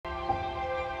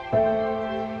Hi,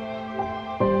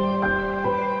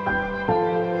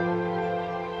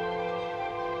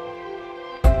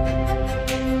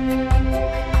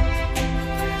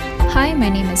 my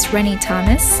name is Rennie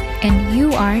Thomas, and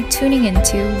you are tuning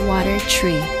into Water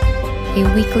Tree, a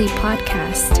weekly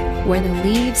podcast where the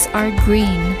leaves are green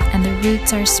and the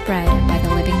roots are spread by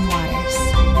the living waters.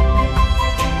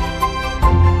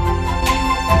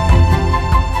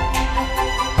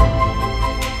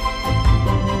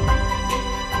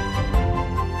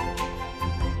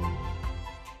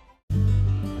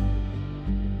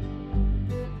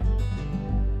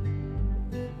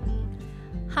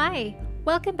 Hi,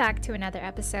 welcome back to another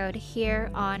episode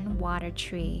here on Water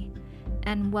Tree,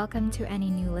 and welcome to any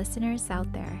new listeners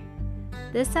out there.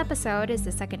 This episode is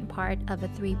the second part of a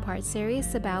 3-part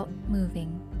series about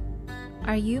moving.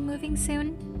 Are you moving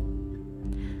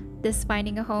soon? Does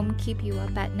finding a home keep you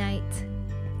up at night?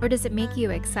 Or does it make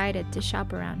you excited to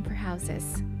shop around for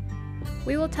houses?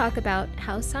 We will talk about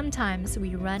how sometimes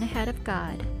we run ahead of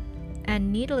God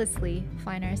and needlessly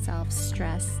find ourselves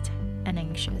stressed and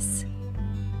anxious.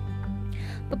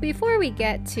 But before we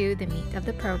get to the meat of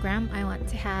the program, I want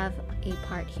to have a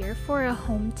part here for a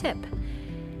home tip.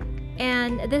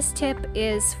 And this tip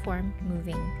is for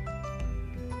moving.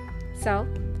 So,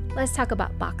 let's talk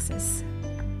about boxes.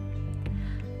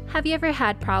 Have you ever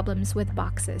had problems with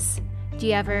boxes? Do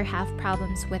you ever have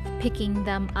problems with picking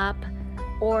them up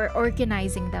or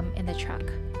organizing them in the truck?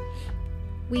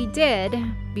 We did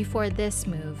before this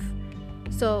move.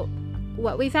 So,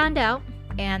 what we found out,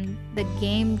 and the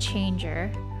game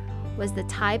changer, was the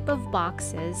type of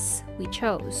boxes we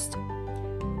chose.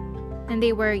 And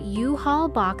they were U-Haul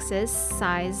boxes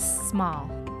size small.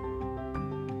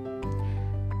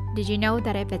 Did you know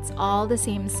that if it's all the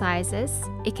same sizes,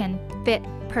 it can fit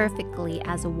perfectly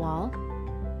as a wall?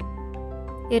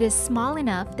 It is small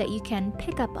enough that you can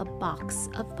pick up a box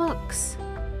of books.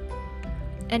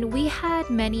 And we had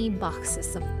many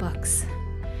boxes of books,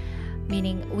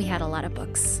 meaning we had a lot of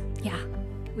books. Yeah,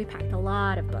 we packed a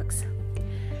lot of books.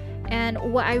 And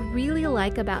what I really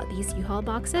like about these U-Haul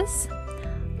boxes,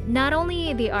 not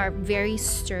only they are very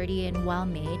sturdy and well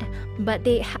made, but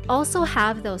they also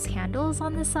have those handles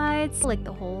on the sides, like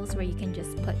the holes where you can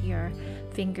just put your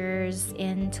fingers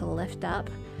in to lift up.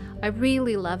 I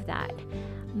really love that.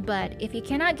 But if you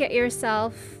cannot get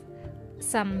yourself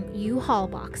some U-Haul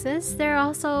boxes, there are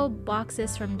also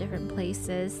boxes from different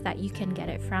places that you can get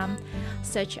it from,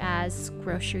 such as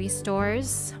grocery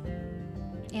stores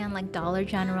and like Dollar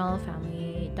General,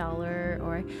 Family Dollar,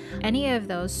 or any of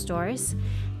those stores.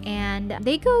 And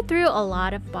they go through a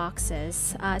lot of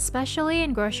boxes, especially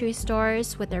in grocery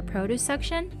stores with their produce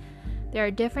section. There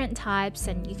are different types,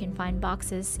 and you can find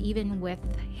boxes even with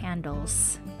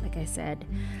handles, like I said,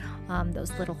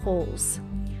 those little holes.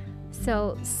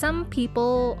 So some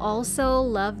people also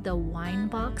love the wine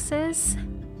boxes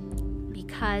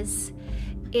because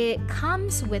it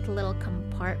comes with little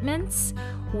compartments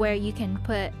where you can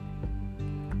put,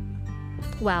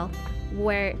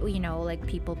 where, like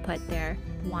people put their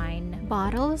wine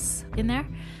bottles in there.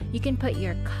 You can put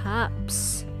your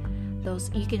cups,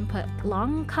 you can put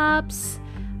long cups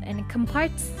and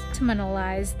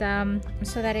compartmentalize them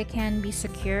so that it can be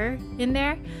secure in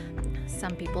there.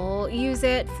 Some people use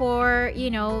it for,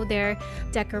 their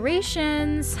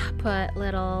decorations, put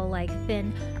little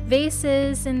thin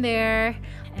vases in there,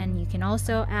 and you can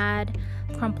also add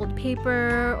crumpled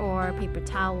paper or paper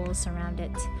towels around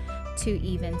it to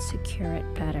even secure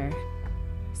it better.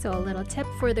 So a little tip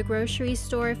for the grocery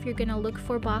store: if you're gonna look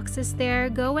for boxes there,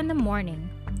 go in the morning.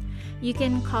 You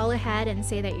can call ahead and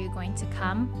say that you're going to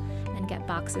come and get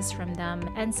boxes from them.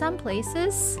 And some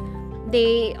places,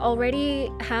 they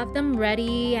already have them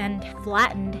ready and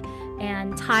flattened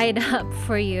and tied up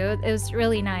for you. It was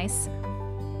really nice.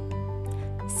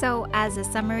 So as a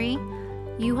summary,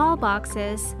 U-Haul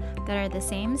boxes that are the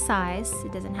same size.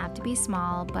 It doesn't have to be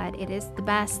small, but it is the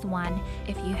best one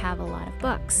if you have a lot of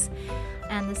books.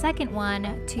 And the second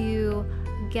one, to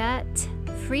get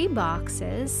free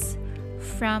boxes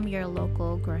from your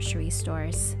local grocery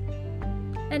stores.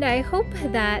 And I hope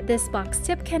that this box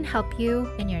tip can help you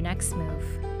in your next move.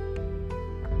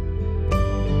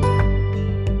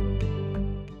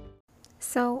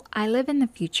 So I live in the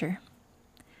future.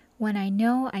 When I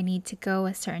know I need to go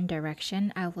a certain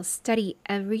direction, I will study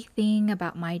everything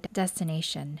about my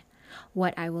destination,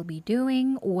 what I will be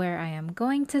doing, where I am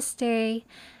going to stay,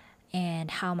 and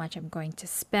how much I'm going to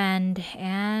spend,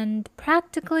 and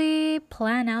practically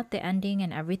plan out the ending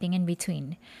and everything in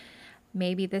between.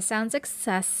 Maybe this sounds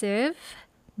excessive.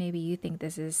 Maybe you think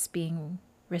this is being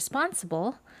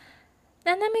responsible.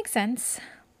 And that makes sense.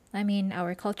 I mean,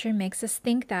 our culture makes us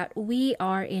think that we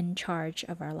are in charge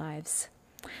of our lives.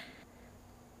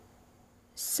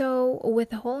 So, with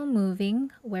the whole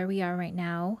moving where we are right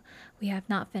now, we have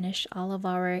not finished all of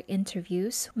our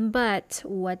interviews. But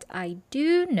what I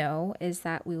do know is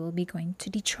that we will be going to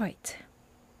Detroit.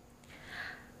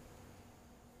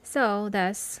 So,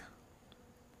 thus,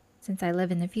 since I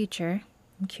live in the future,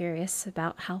 I'm curious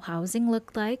about how housing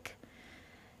looked like.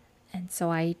 And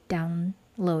so I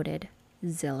downloaded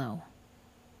Zillow.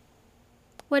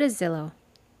 What is Zillow?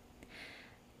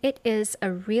 It is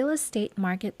a real estate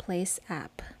marketplace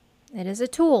app. It is a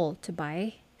tool to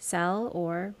buy, sell,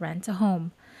 or rent a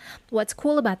home. What's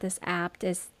cool about this app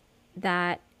is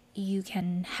that you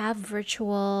can have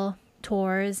virtual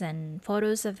tours and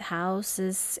photos of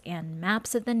houses and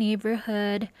maps of the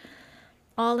neighborhood,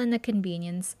 all in the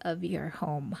convenience of your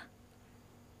home.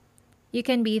 You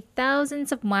can be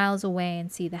thousands of miles away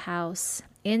and see the house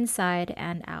inside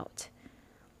and out,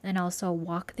 and also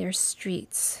walk their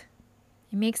streets.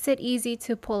 It makes it easy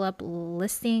to pull up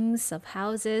listings of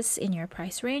houses in your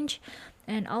price range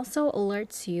and also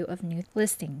alerts you of new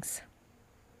listings.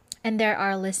 And there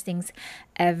are listings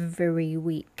every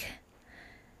week.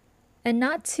 And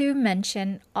not to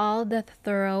mention all the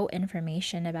thorough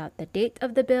information about the date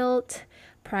of the build,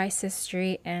 price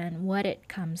history, and what it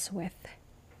comes with.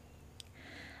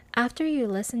 After you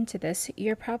listen to this,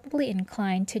 you're probably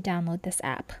inclined to download this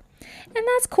app. And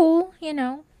that's cool,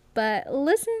 but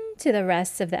listen to the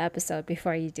rest of the episode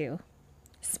before you do.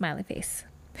 Smiley face.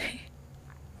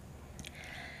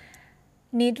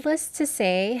 Needless to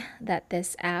say that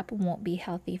this app won't be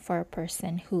healthy for a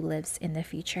person who lives in the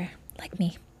future, like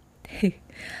me.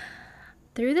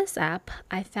 Through this app,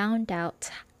 I found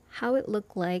out how it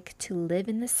looked like to live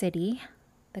in the city,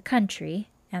 the country,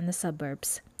 and the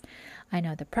suburbs. I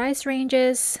know the price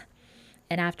ranges,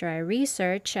 and after I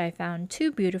researched, I found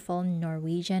 2 beautiful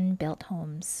Norwegian-built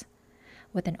homes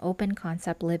with an open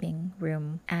concept living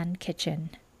room and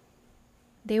kitchen.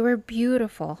 They were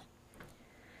beautiful.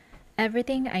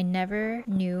 Everything I never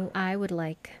knew I would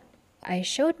like. I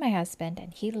showed my husband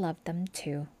and he loved them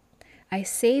too. I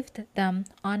saved them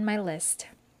on my list.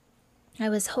 I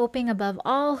was hoping above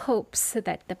all hopes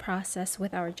that the process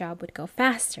with our job would go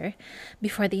faster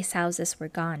before these houses were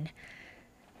gone.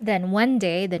 Then one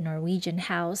day, the Norwegian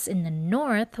house in the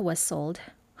north was sold.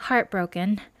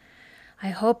 Heartbroken. I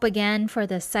hope again for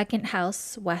the second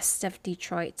house west of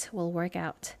Detroit will work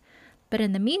out. But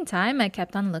in the meantime, I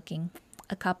kept on looking.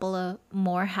 A couple of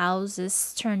more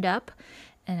houses turned up,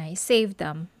 and I saved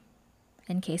them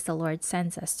in case the Lord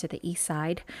sends us to the east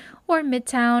side or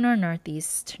midtown or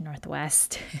northeast,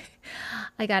 northwest.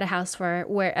 I got a house for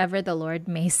wherever the Lord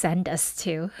may send us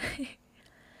to.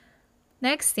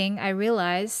 Next thing I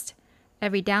realized,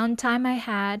 every downtime I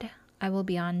had, I will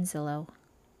be on Zillow.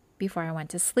 Before I went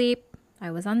to sleep,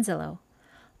 I was on Zillow.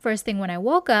 First thing when I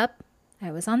woke up,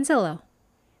 I was on Zillow.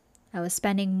 I was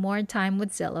spending more time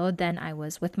with Zillow than I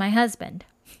was with my husband.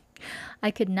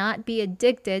 I could not be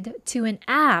addicted to an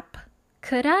app,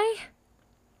 could I?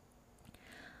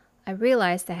 I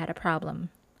realized I had a problem.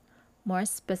 More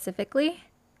specifically,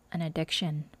 an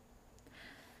addiction.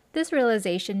 This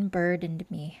realization burdened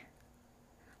me.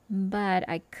 But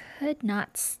I could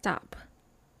not stop.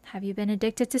 Have you been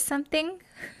addicted to something?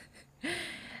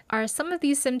 Are some of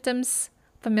these symptoms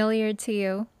familiar to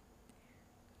you?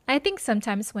 I think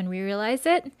sometimes when we realize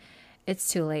it, it's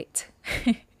too late.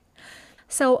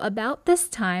 So about this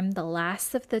time, the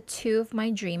last of the 2 of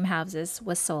my dream houses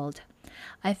was sold.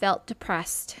 I felt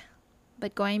depressed,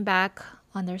 but going back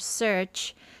on their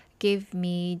search gave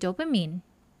me dopamine.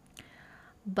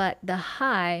 But the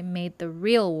high made the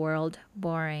real world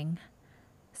boring.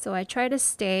 So I try to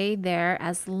stay there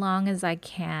as long as I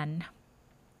can.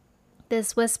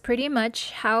 This was pretty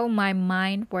much how my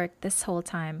mind worked this whole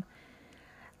time.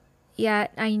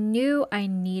 Yet I knew I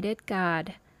needed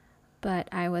God, but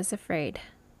I was afraid.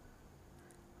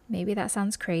 Maybe that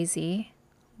sounds crazy,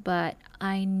 but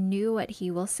I knew what He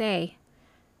will say.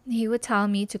 He would tell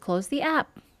me to close the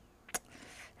app.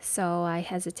 So I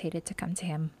hesitated to come to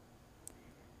Him.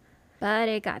 But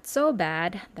it got so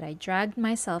bad that I dragged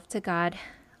myself to God.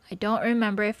 I don't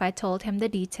remember if I told Him the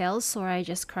details or I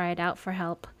just cried out for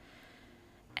help.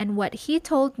 And what He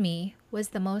told me was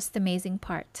the most amazing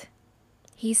part.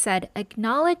 He said,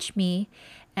 "Acknowledge me,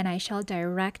 and I shall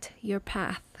direct your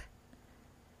path.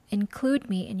 Include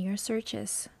me in your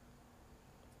searches."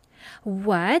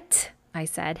 "What?" I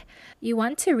said. "You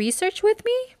want to research with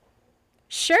me?"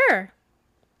 "Sure.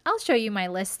 I'll show you my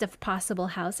list of possible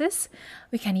houses.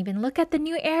 We can even look at the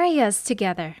new areas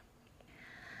together."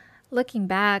 Looking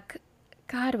back,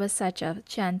 God was such a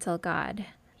gentle God.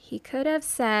 He could have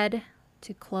said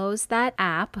to close that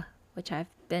app, which I've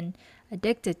been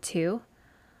addicted to,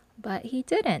 but he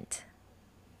didn't.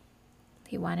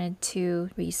 He wanted to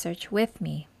research with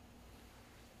me.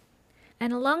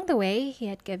 And along the way, he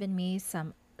had given me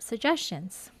some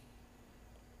suggestions.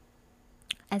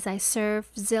 As I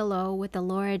served Zillow with the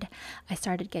Lord, I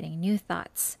started getting new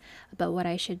thoughts about what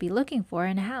I should be looking for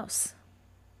in a house.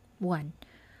 1.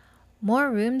 More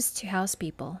rooms to house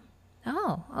people.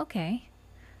 Oh, okay.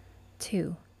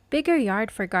 2. Bigger yard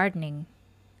for gardening.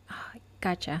 Oh,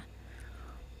 gotcha.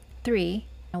 3.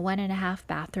 A 1.5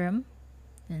 bathroom.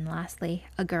 And lastly,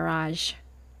 a garage.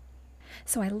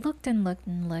 So I looked and looked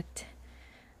and looked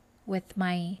with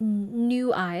my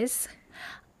new eyes,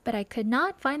 but I could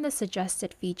not find the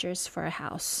suggested features for a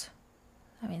house.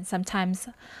 I mean, sometimes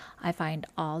I find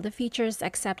all the features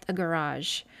except a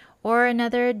garage or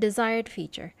another desired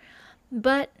feature.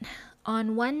 But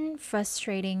on one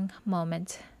frustrating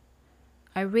moment,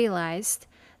 I realized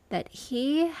that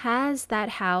he has that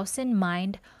house in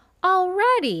mind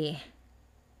already.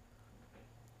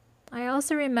 I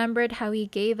also remembered how he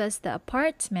gave us the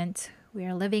apartment we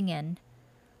are living in.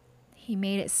 He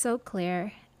made it so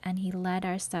clear, and he led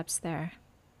our steps there.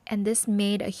 And this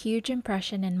made a huge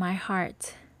impression in my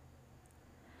heart.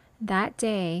 That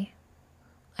day,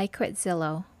 I quit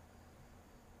Zillow,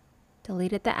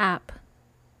 deleted the app,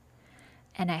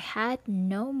 and I had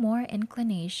no more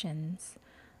inclinations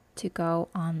to go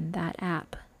on that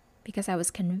app because I was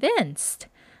convinced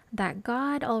that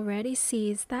God already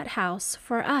sees that house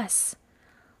for us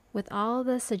with all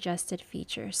the suggested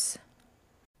features.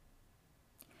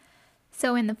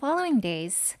 So in the following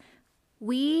days,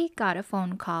 we got a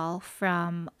phone call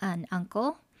from an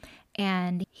uncle,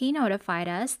 and he notified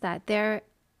us that there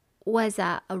was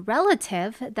a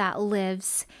relative that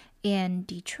lives in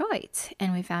Detroit,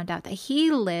 and we found out that he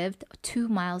lived 2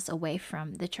 miles away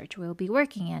from the church we'll be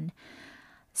working in.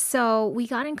 So we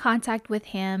got in contact with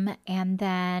him, and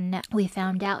then we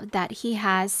found out that he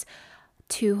has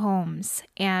 2 homes,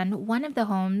 and one of the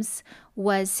homes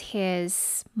was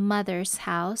his mother's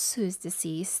house, who's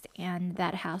deceased, and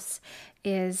that house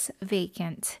is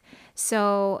vacant.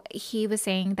 So he was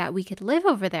saying that we could live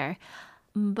over there.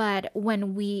 But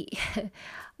when we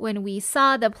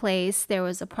saw the place, there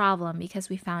was a problem because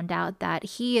we found out that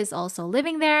he is also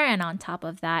living there, and on top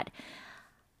of that,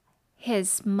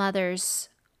 his mother's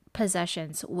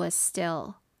possessions was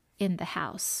still in the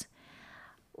house.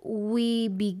 We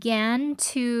began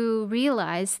to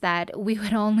realize that we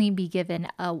would only be given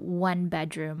a 1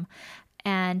 bedroom,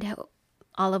 and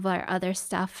all of our other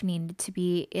stuff needed to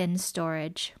be in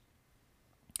storage.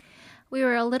 We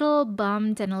were a little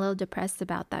bummed and a little depressed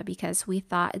about that because we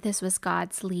thought this was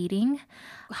God's leading,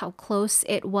 how close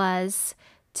it was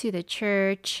to the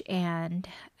church and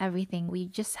everything. We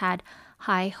just had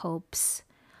high hopes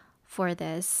for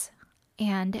this,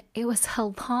 and it was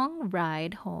a long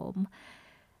ride home.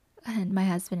 And my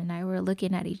husband and I were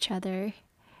looking at each other,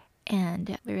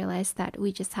 and we realized that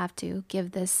we just have to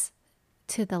give this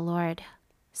to the Lord,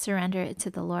 surrender it to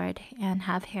the Lord, and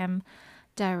have Him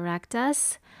direct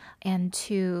us, and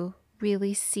to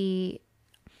really see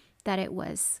that it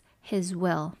was His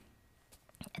will,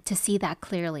 to see that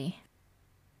clearly.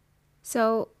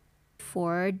 So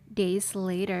 4 days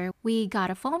later, we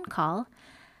got a phone call,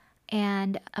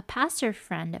 and a pastor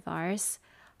friend of ours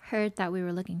heard that we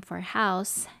were looking for a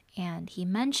house, and he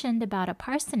mentioned about a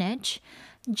parsonage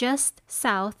just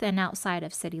south and outside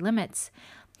of city limits.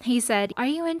 He said, "Are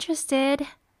you interested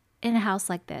in a house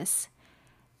like this?"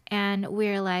 And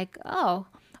we're like, "Oh,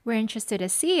 we're interested to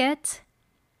see it."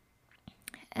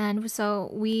 And so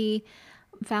we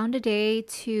found a day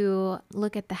to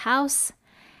look at the house,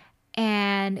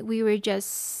 and we were just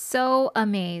so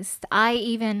amazed. I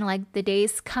even, like, the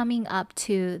days coming up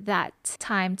to that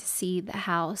time to see the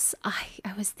house,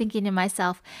 I was thinking to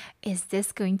myself, is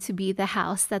this going to be the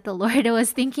house that the Lord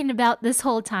was thinking about this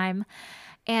whole time?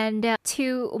 And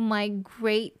to my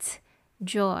great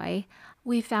joy,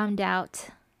 we found out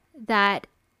that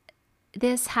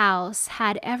this house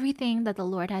had everything that the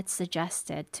Lord had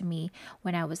suggested to me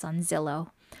when I was on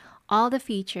Zillow. All the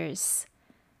features.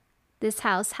 This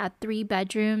house had 3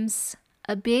 bedrooms,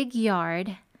 a big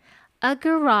yard, a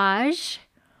garage,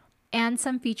 and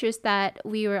some features that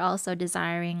we were also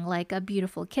desiring, like a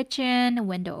beautiful kitchen, a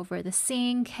window over the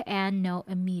sink, and no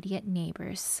immediate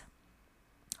neighbors.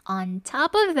 On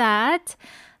top of that,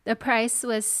 the price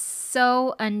was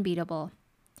so unbeatable.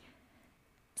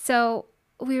 So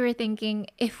we were thinking,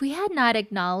 if we had not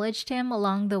acknowledged Him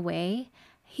along the way,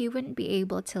 He wouldn't be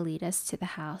able to lead us to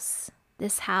the house,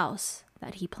 this house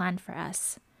that He planned for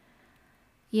us.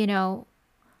 You know,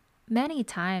 Many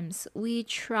times we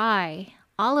try,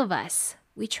 all of us,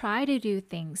 we try to do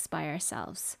things by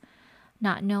ourselves,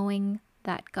 not knowing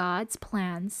that God's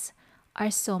plans are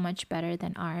so much better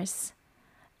than ours.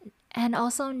 And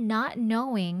also not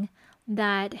knowing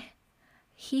that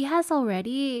He has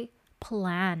already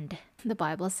planned. The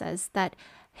Bible says that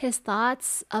His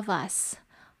thoughts of us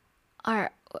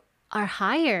are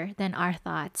higher than our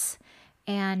thoughts,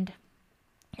 and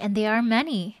they are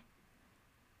many.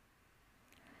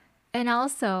 And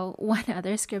also, one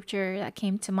other scripture that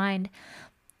came to mind,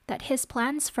 that His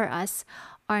plans for us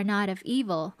are not of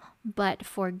evil, but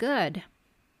for good.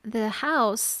 The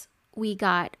house we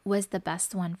got was the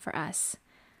best one for us.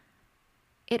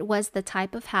 It was the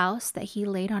type of house that He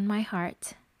laid on my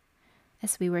heart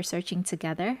as we were searching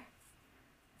together.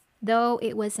 Though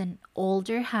it was an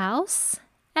older house,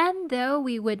 and though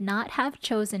we would not have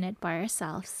chosen it by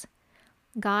ourselves,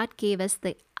 God gave us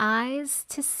the eyes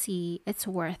to see its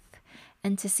worth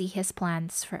and to see His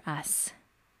plans for us.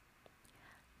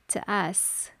 To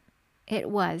us,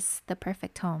 it was the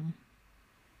perfect home.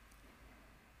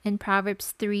 In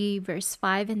Proverbs 3, verse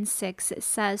 5 and 6, it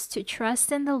says to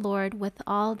trust in the Lord with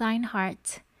all thine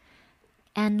heart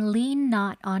and lean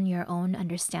not on your own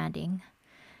understanding.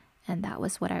 And that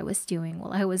was what I was doing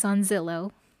while I was on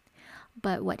Zillow.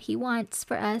 But what He wants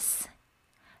for us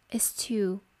is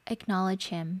to acknowledge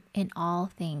Him in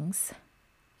all things,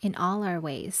 in all our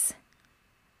ways.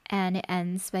 And it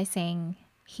ends by saying,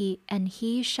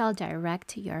 He shall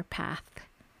direct your path.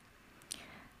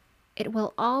 It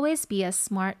will always be a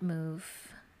smart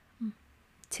move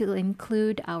to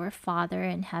include our Father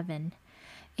in heaven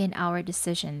in our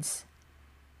decisions.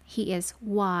 He is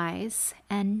wise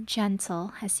and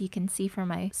gentle, as you can see from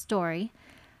my story,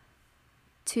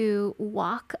 to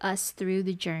walk us through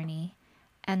the journey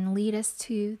and lead us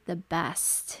to the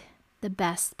best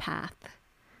path.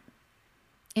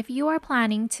 If you are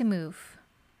planning to move,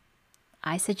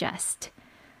 I suggest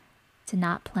to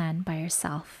not plan by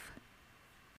yourself.